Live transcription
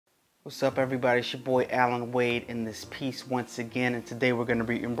What's up, everybody? It's your boy Allan Wade in this piece once again, and today we're going to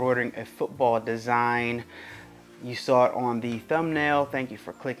be embroidering a football design. You saw it on the thumbnail. Thank you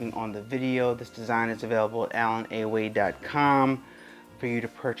for clicking on the video. This design is available at allanawade.com for you to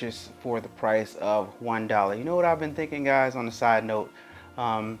purchase for the price of $1. You know what I've been thinking, guys, on a side note?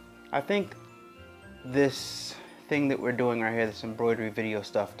 I think this thing that we're doing right here, this embroidery video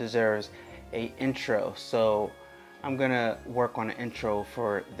stuff, deserves a intro. So I'm gonna work on an intro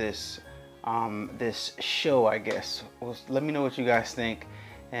for this this show, I guess. Well, let me know what you guys think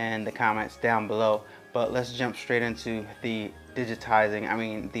in the comments down below. But let's jump straight into the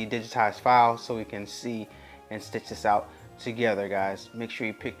digitized file so we can see and stitch this out together, guys. Make sure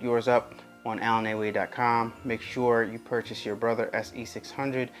you pick yours up on allanawade.com. Make sure you purchase your brother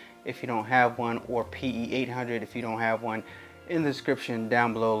SE600 if you don't have one, or PE800 if you don't have one. In the description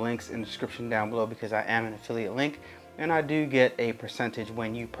down below, links in the description down below, because I am an affiliate link and I do get a percentage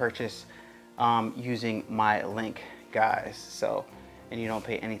when you purchase using my link, guys. So, and you don't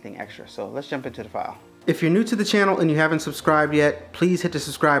pay anything extra. So let's jump into the file. If you're new to the channel and you haven't subscribed yet, please hit the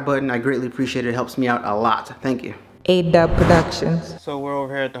subscribe button. I greatly appreciate it. It helps me out a lot. Thank you. A-Dubb Productions. So we're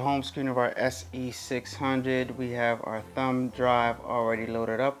over here at the home screen of our SE600. We have our thumb drive already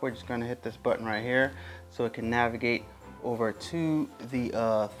loaded up. We're just going to hit this button right here so it can navigate over to the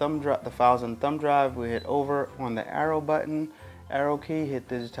thumb drive, the files on the thumb drive. We hit over on the arrow button, arrow key, hit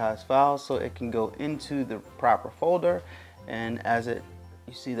digitize files so it can go into the proper folder. And as you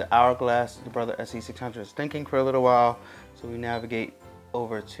see the hourglass, the brother SE600 is thinking for a little while, so we navigate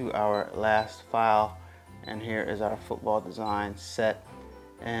over to our last file, and here is our football design set,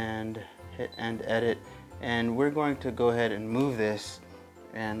 and hit end edit. And we're going to go ahead and move this.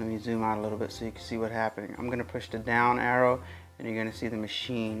 And let me zoom out a little bit so you can see what's happening. I'm gonna push the down arrow and you're gonna see the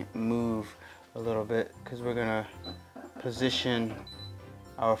machine move a little bit, because we're gonna position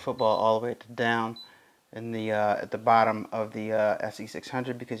our football all the way to down in the at the bottom of the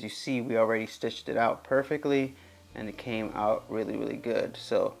SE600, because you see we already stitched it out perfectly and it came out really good.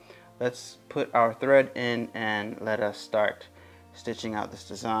 So let's put our thread in and let us start stitching out this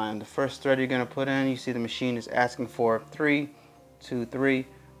design. The first thread you're gonna put in, you see the machine is asking for 3, 2, 3,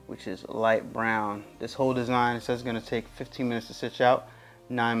 which is light brown. This whole design, it says, is going to take 15 minutes to stitch out,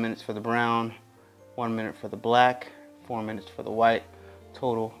 9 minutes for the brown, 1 minute for the black, 4 minutes for the white,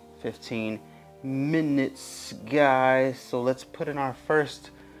 total 15 minutes, guys. So let's put in our first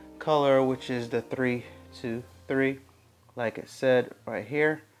color, which is the 3, 2, 3, like it said right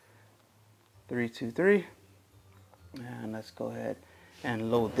here, 3, 2, 3. And let's go ahead and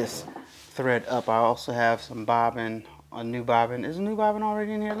load this thread up. I also have some bobbin, a new bobbin. Is a new bobbin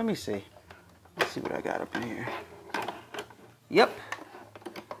already in here? Let me see. Let's see what I got up in here. Yep.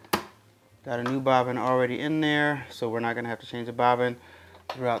 Got a new bobbin already in there, so we're not gonna have to change the bobbin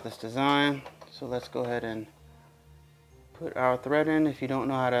throughout this design. So let's go ahead and put our thread in. If you don't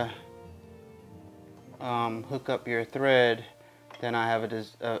know how to hook up your thread, then I have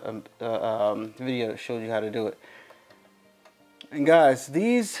a video that shows you how to do it. And guys,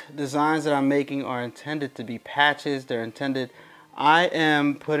 these designs that I'm making are intended to be patches. They're intended, I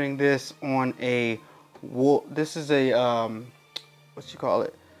am putting this on a wool, this is a, what you call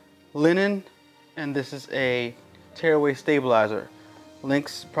it, linen, and this is a tearaway stabilizer.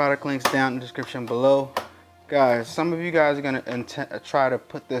 Links, product links down in the description below. Guys, some of you guys are gonna try to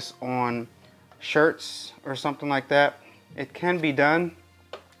put this on shirts or something like that. It can be done,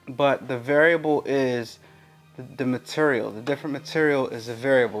 but the variable is the material. The different material is a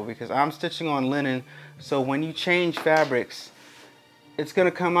variable, because I'm stitching on linen, so when you change fabrics, it's gonna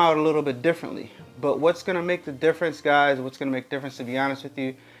come out a little bit differently. But what's gonna make the difference, guys, what's gonna make the difference, to be honest with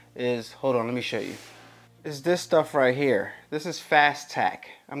you, is, hold on, let me show you, is this stuff right here. This is Fast Tack.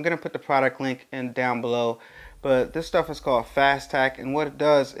 I'm gonna put the product link in down below, but this stuff is called Fast Tack, and what it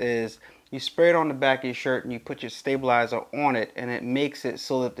does is you spray it on the back of your shirt and you put your stabilizer on it, and it makes it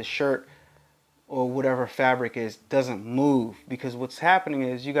so that the shirt or whatever fabric is doesn't move. Because what's happening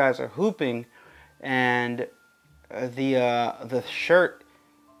is you guys are hooping, and the shirt,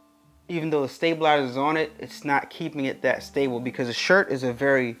 even though the stabilizer is on it, it's not keeping it that stable, because a shirt is a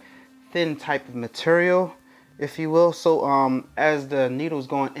very thin type of material, if you will. So as the needle's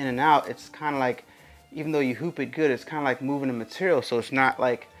going in and out, it's kind of like, even though you hoop it good, it's kind of like moving the material, so it's not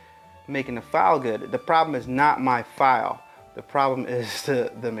like making the file good. The problem is not my file. The problem is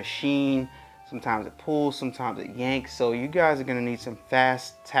the machine. Sometimes it pulls, sometimes it yanks. So you guys are gonna need some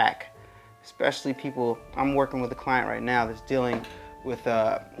Fast Tack, especially people. I'm working with a client right now that's dealing with,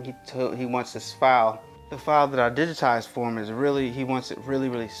 he wants this file. The file that I digitized for him is really, he wants it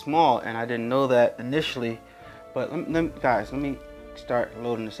really small, and I didn't know that initially. But guys, let me start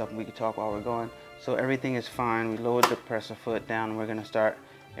loading this up and we can talk while we're going. So everything is fine. We lowered the presser foot down and we're gonna start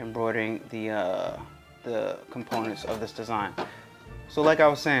embroidering the components of this design. So like I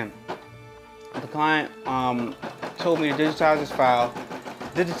was saying, the client told me to digitize this file.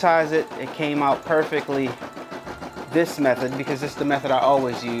 Digitize it, it came out perfectly. This method, because this is the method I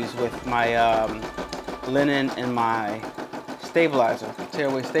always use with my linen and my stabilizer,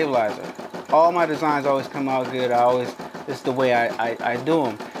 tearaway stabilizer. All my designs always come out good. This is the way I do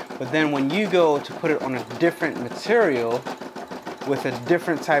them. But then when you go to put it on a different material with a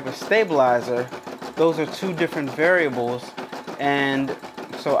different type of stabilizer, those are two different variables. And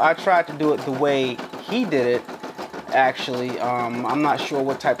so I tried to do it the way he did it, actually. I'm not sure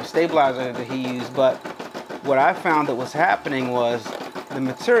what type of stabilizer that he used, but what I found that was happening was the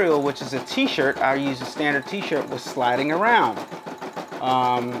material, which is a t-shirt, I use a standard t-shirt, was sliding around.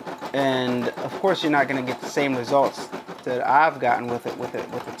 And of course you're not going to get the same results that I've gotten with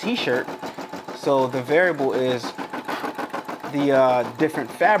a t-shirt. So the variable is the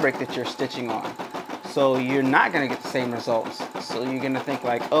different fabric that you're stitching on. So you're not going to get the same results. So you're going to think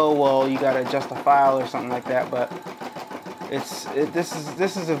like, oh well, you got to adjust the file or something like that. But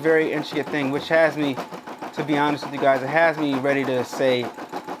this is a very intricate thing, which has me, to be honest with you guys, it has me ready to say,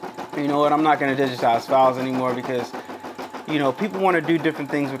 you know what, I'm not going to digitize files anymore, because you know, people want to do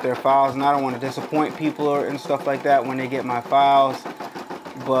different things with their files, and I don't want to disappoint people and stuff like that when they get my files.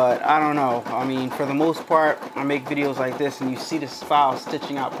 But I don't know. I mean, for the most part, I make videos like this and you see this file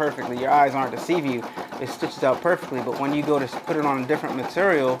stitching out perfectly. Your eyes aren't deceive you. It stitches out perfectly. But when you go to put it on a different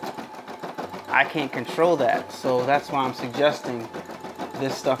material, I can't control that. So that's why I'm suggesting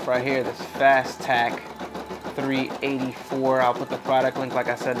this stuff right here, this Fast Tack 384. I'll put the product link, like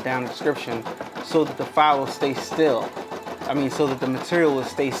I said, down in the description, so that the file will stay still. I mean, so that the material will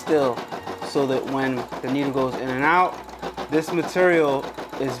stay still, so that when the needle goes in and out, this material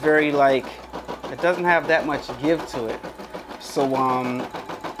is very, like, it doesn't have that much give to it. So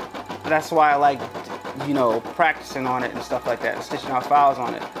that's why I like, you know, practicing on it and stuff like that, and stitching out files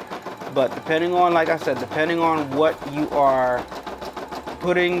on it. But depending on, like I said, depending on what you are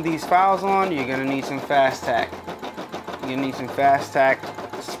putting these files on, you're gonna need some Fast Tack. You're gonna need some Fast Tack.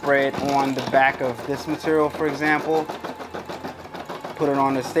 Spray it on the back of this material, for example. Put it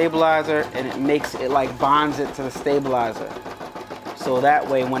on the stabilizer, and it makes it, like, bonds it to the stabilizer. So that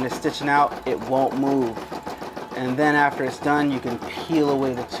way, when it's stitching out, it won't move. And then after it's done, you can peel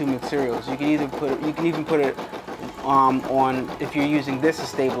away the two materials. You can either put it, you can even put it on, if you're using this as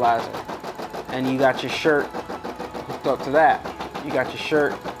stabilizer, and you got your shirt hooked up to that. You got your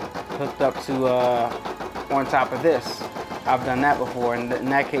shirt hooked up to on top of this. I've done that before, and in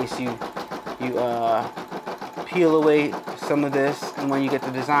that case, you peel away some of this, and when you get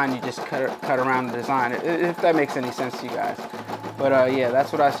the design, you just cut around the design, if that makes any sense to you guys. But yeah,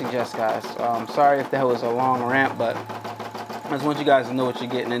 that's what I suggest, guys. Sorry if that was a long rant, but I just want you guys to know what you're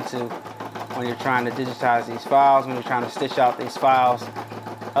getting into when you're trying to digitize these files, when you're trying to stitch out these files.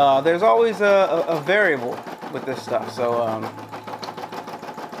 There's always a variable with this stuff. So all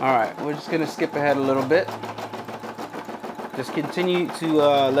right, we're just gonna skip ahead a little bit. Just continue to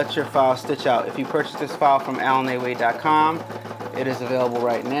let your file stitch out. If you purchase this file from AllanAway.com, it is available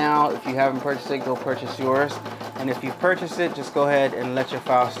right now. If you haven't purchased it, go purchase yours. And if you purchase it, just go ahead and let your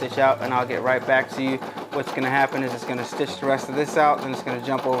file stitch out, and I'll get right back to you. What's going to happen is it's going to stitch the rest of this out, then it's going to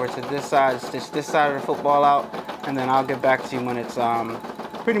jump over to this side, stitch this side of the football out, and then I'll get back to you when it's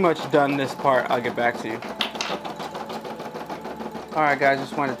pretty much done this part. I'll get back to you. Alright guys,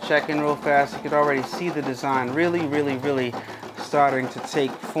 just wanted to check in real fast. You could already see the design really starting to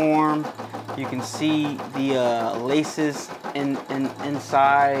take form. You can see the laces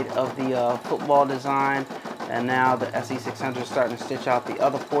inside of the football design, and now the SE600 is starting to stitch out the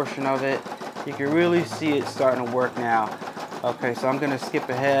other portion of it. You can really see it starting to work now. Okay, so I'm going to skip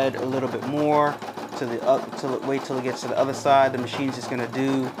ahead a little bit more to the wait till it gets to the other side. The machine's just going to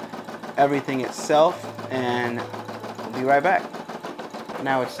do everything itself, and we'll be right back.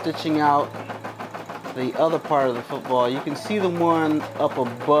 Now it's stitching out the other part of the football. You can see the one up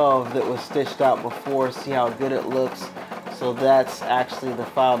above that was stitched out before. See how good it looks? So that's actually the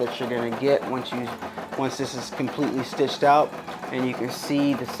file that you're going to get once this is completely stitched out. And you can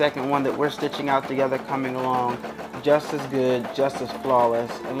see the second one that we're stitching out together coming along just as good, just as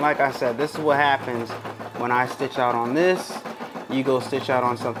flawless. And like I said, this is what happens when I stitch out on this. You go stitch out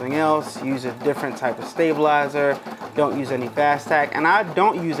on something else, use a different type of stabilizer, don't use any Fast Tack. And I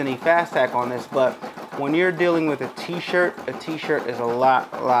don't use any Fast Tack on this, but when you're dealing with a t-shirt is a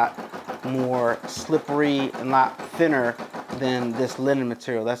lot more slippery and a lot thinner than this linen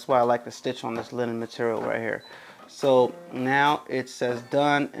material. That's why I like to stitch on this linen material right here. So now it says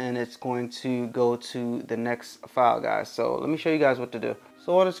done, and it's going to go to the next file, guys. So let me show you guys what to do.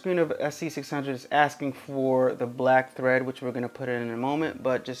 So on the screen of SE600 is asking for the black thread, which we're going to put in a moment,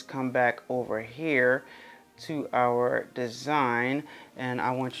 but just come back over here to our design, and I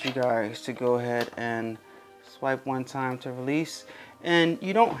want you guys to go ahead and swipe one time to release. And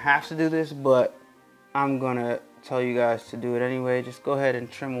you don't have to do this, but I'm gonna tell you guys to do it anyway. Just go ahead and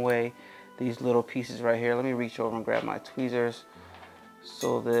trim away these little pieces right here. Let me reach over and grab my tweezers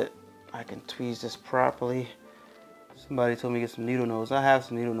so that I can tweeze this properly. Somebody told me to get some needle nose. I have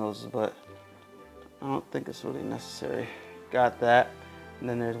some needle noses, but I don't think it's really necessary. Got that. And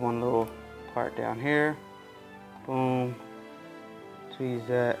then there's one little part down here. Boom. Tweeze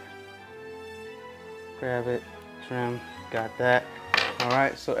that. Grab it. Trim. Got that.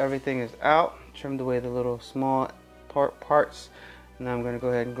 Alright, so everything is out. Trimmed away the little small parts. Now I'm going to go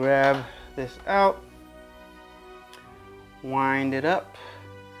ahead and grab this out. Wind it up.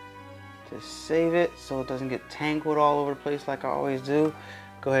 To save it so it doesn't get tangled all over the place like I always do.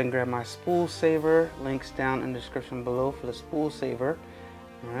 Go ahead and grab my spool saver. Links down in the description below for the spool saver.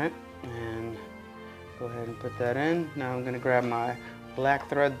 Alright, and go ahead and put that in. Now I'm going to grab my black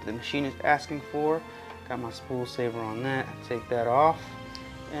thread the machine is asking for. Got my spool saver on that. Take that off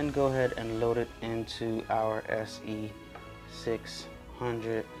and go ahead and load it into our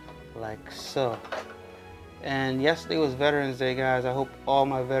SE600 like so. And yesterday was Veterans Day, guys. I hope all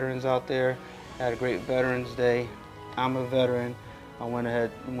my veterans out there had a great Veterans Day. I'm a veteran. I went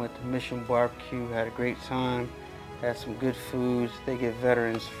ahead and went to Mission Barbecue, had a great time, had some good food. They give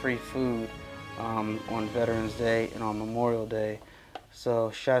veterans free food on Veterans Day and on Memorial Day.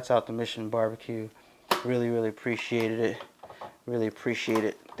 So shouts out to Mission Barbecue. Really appreciated it. Really appreciate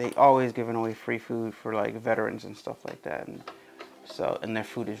it. They always giving away free food for like veterans and stuff like that. And their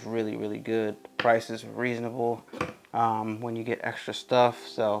food is really good. The prices are reasonable when you get extra stuff.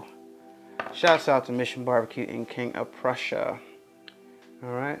 So shouts out to Mission Barbecue and King of Prussia.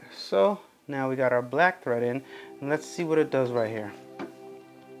 Alright, so now we got our black thread in, and let's see what it does right here.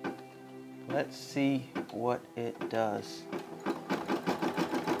 Let's see what it does.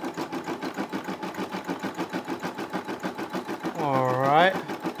 Alright,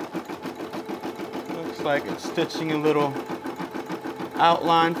 looks like it's stitching a little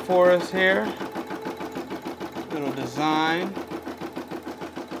outline for us here, little design,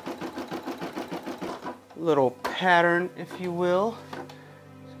 little pattern if you will.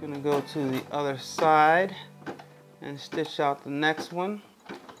 Just gonna go to the other side and stitch out the next one,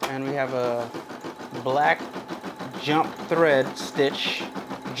 and we have a black jump thread stitch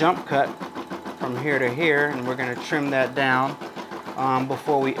jump cut from here to here, and we're gonna trim that down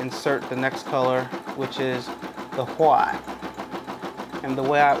before we insert the next color, which is the white. And the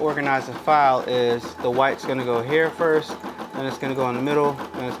way I organize the file is the white's gonna go here first, then it's gonna go in the middle,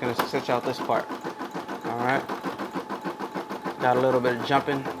 then it's gonna stitch out this part. Alright. Got a little bit of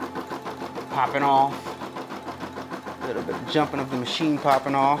jumping, popping off. A little bit of jumping of the machine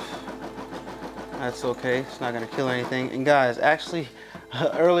popping off. That's okay, it's not gonna kill anything. And guys, actually,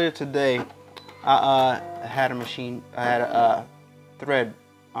 earlier today, I had a thread,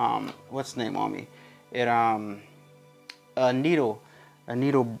 what's the name on me? It, a needle,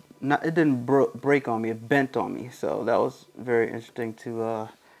 it didn't break on me, it bent on me. So that was very interesting to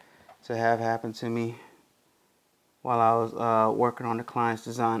have happen to me while I was working on the client's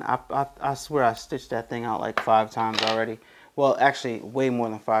design. I swear I stitched that thing out like 5 times already. Well, actually way more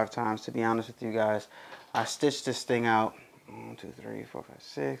than 5 times, to be honest with you guys. I stitched this thing out 1, 2, 3, 4, 5,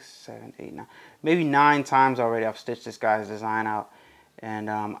 6, 7, 8, 9, maybe 9 times already. I've stitched this guy's design out. And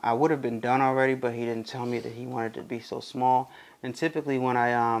I would have been done already, but he didn't tell me that he wanted it to be so small. And typically when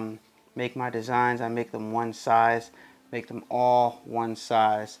I make my designs, I make them one size, make them all one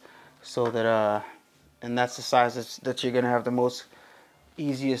size, so that and that's the size that you're gonna have the most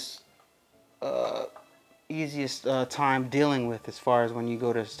easiest time dealing with as far as when you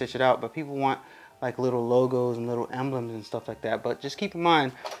go to stitch it out. But people want like little logos and little emblems and stuff like that. But just keep in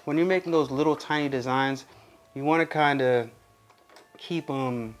mind, when you're making those little tiny designs, you want to kind of keep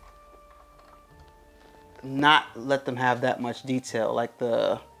them, not let them have that much detail. Like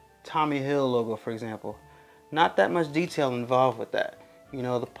the Tommy Hill logo, for example, not that much detail involved with that. You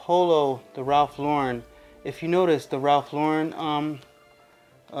know, the polo, the Ralph Lauren, if you notice the Ralph Lauren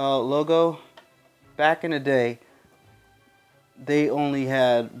logo, back in the day, they only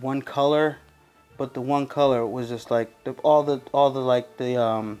had one color, but the one color was just like all the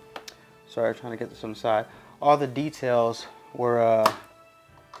sorry, trying to get this on the side, all the details were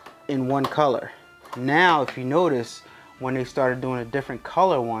in one color. Now if you notice, when they started doing the different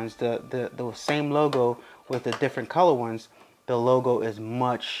color ones, the same logo with the different color ones, the logo is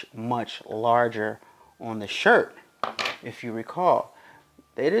much larger on the shirt, if you recall.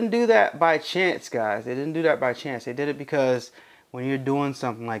 They didn't do that by chance, guys. They didn't do that by chance. They did it because when you're doing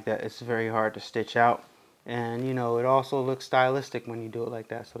something like that, it's very hard to stitch out. And, you know, it also looks stylistic when you do it like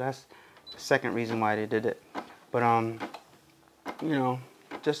that. So that's the second reason why they did it. But, you know,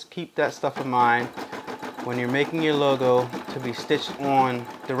 just keep that stuff in mind. When you're making your logo to be stitched on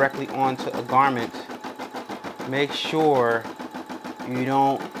directly onto a garment, make sure you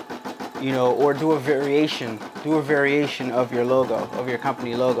don't, you know, or do a variation of your logo, of your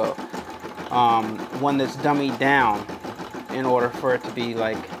company logo, one that's dummied down in order for it to be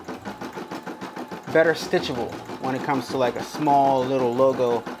like better stitchable when it comes to like a small little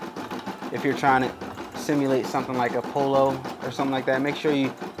logo. If you're trying to simulate something like a polo or something like that, make sure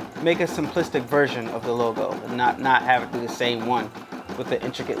you make a simplistic version of the logo and not have it do the same one with the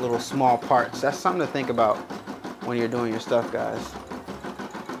intricate little small parts. That's something to think about when you're doing your stuff, guys.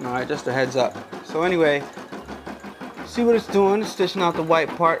 Alright, just a heads up. So anyway, see what it's doing. It's stitching out the white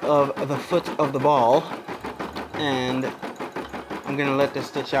part of the foot of the ball. And I'm going to let this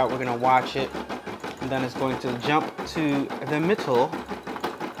stitch out. We're going to watch it. And then it's going to jump to the middle.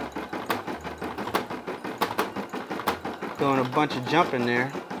 Doing a bunch of jump in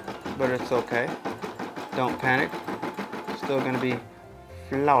there, but it's okay. Don't panic. It's still going to be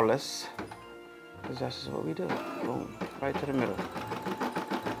flawless. Because that's just what we do. Boom. Right to the middle.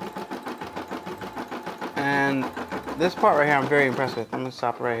 And this part right here I'm very impressed with. I'm going to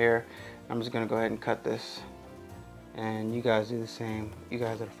stop right here. I'm just going to go ahead and cut this. And you guys do the same. You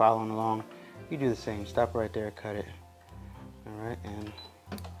guys that are following along, you do the same. Stop right there, cut it. Alright, and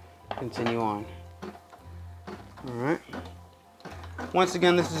continue on. Alright. Once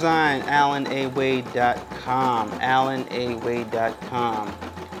again, this design, AllanAWade.com.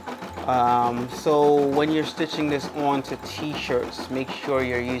 AllanAWade.com. So when you're stitching this onto t-shirts, make sure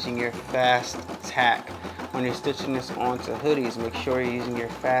you're using your fast tack. When you're stitching this onto hoodies, make sure you're using your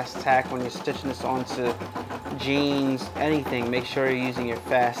fast tack. When you're stitching this onto jeans, anything, make sure you're using your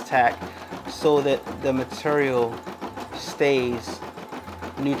fast tack so that the material stays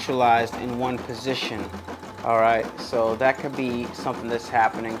neutralized in one position. Alright, so that could be something that's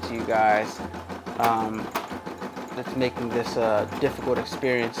happening to you guys that's making this a difficult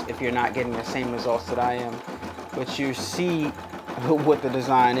experience if you're not getting the same results that I am. But you see what the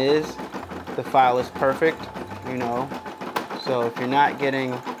design is. The file is perfect, you know. So if you're not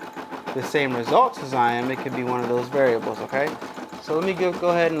getting the same results as I am, it could be one of those variables, okay? So let me go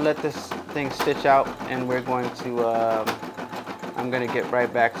ahead and let this thing stitch out, and we're going to, I'm going to get right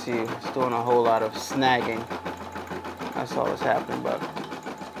back to you. It's doing a whole lot of snagging. That's all that's happening, but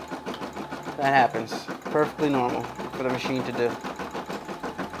that happens. Perfectly normal for the machine to do.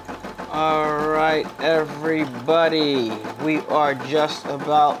 Alright, everybody. We are just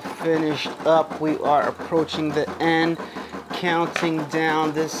about finished up. We are approaching the end. Counting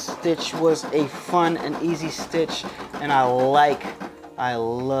down. This stitch was a fun and easy stitch, and I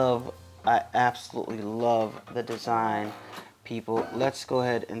absolutely love the design, people. Let's go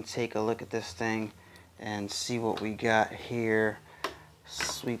ahead and take a look at this thing and see what we got here.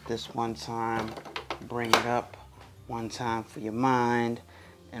 Sweep this one time, bring it up one time for your mind,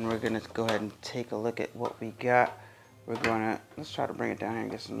 and we're gonna go ahead and take a look at what we got. Let's try to bring it down here and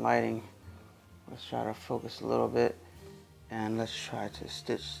get some lighting. Let's try to focus a little bit, and let's try to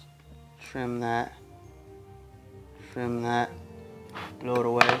trim that, blow it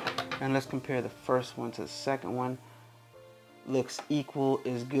away, and let's compare the first one to the second one. Looks equal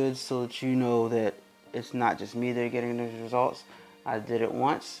is good, so that you know that it's not just me that are getting these results. I did it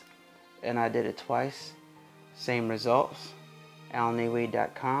once and I did it twice. Same results.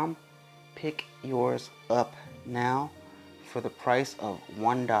 AllanAWade.com. Pick yours up now for the price of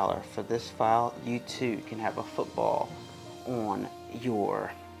 $1. For this file, you too can have a football on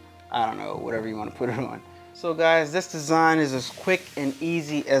your, I don't know, whatever you want to put it on. So guys, this design is as quick and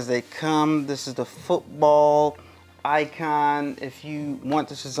easy as they come. This is the football icon. If you want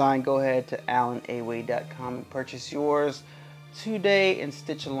this design, go ahead to AllanAWade.com and purchase yours today and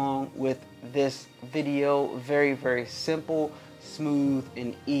stitch along with this video. Very, very simple, smooth,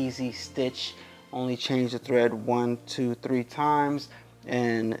 and easy stitch. Only change the thread 1, 2, 3 times,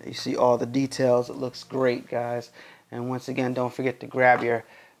 and you see all the details. It looks great, guys. And once again, don't forget to grab your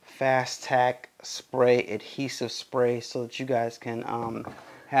fast tack spray, adhesive spray, so that you guys can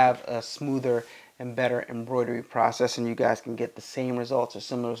have a smoother and better embroidery process, and you guys can get the same results or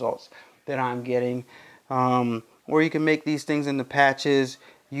similar results that I'm getting. Or you can make these things into patches.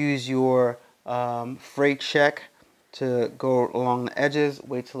 Use your freight check to go along the edges,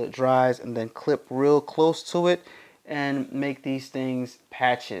 wait till it dries, and then clip real close to it and make these things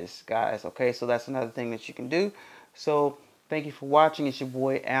patches, guys. Okay, so that's another thing that you can do. So thank you for watching. It's your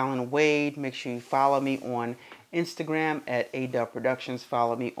boy Allan Wade. Make sure you follow me on Instagram at A-Dubb Productions.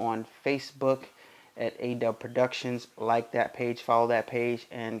 Follow me on Facebook at A-Dubb Productions. Like that page, follow that page,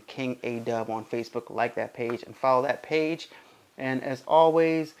 and King A-Dubb on Facebook. Like that page and follow that page. And as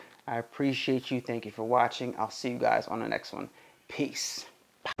always, I appreciate you. Thank you for watching. I'll see you guys on the next one. Peace.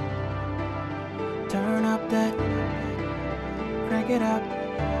 Turn up that, crank it up.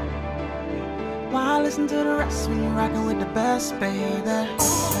 Why listen to the rest when you're rocking with the best, baby?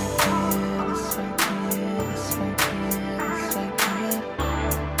 This right here, this right here, this right here.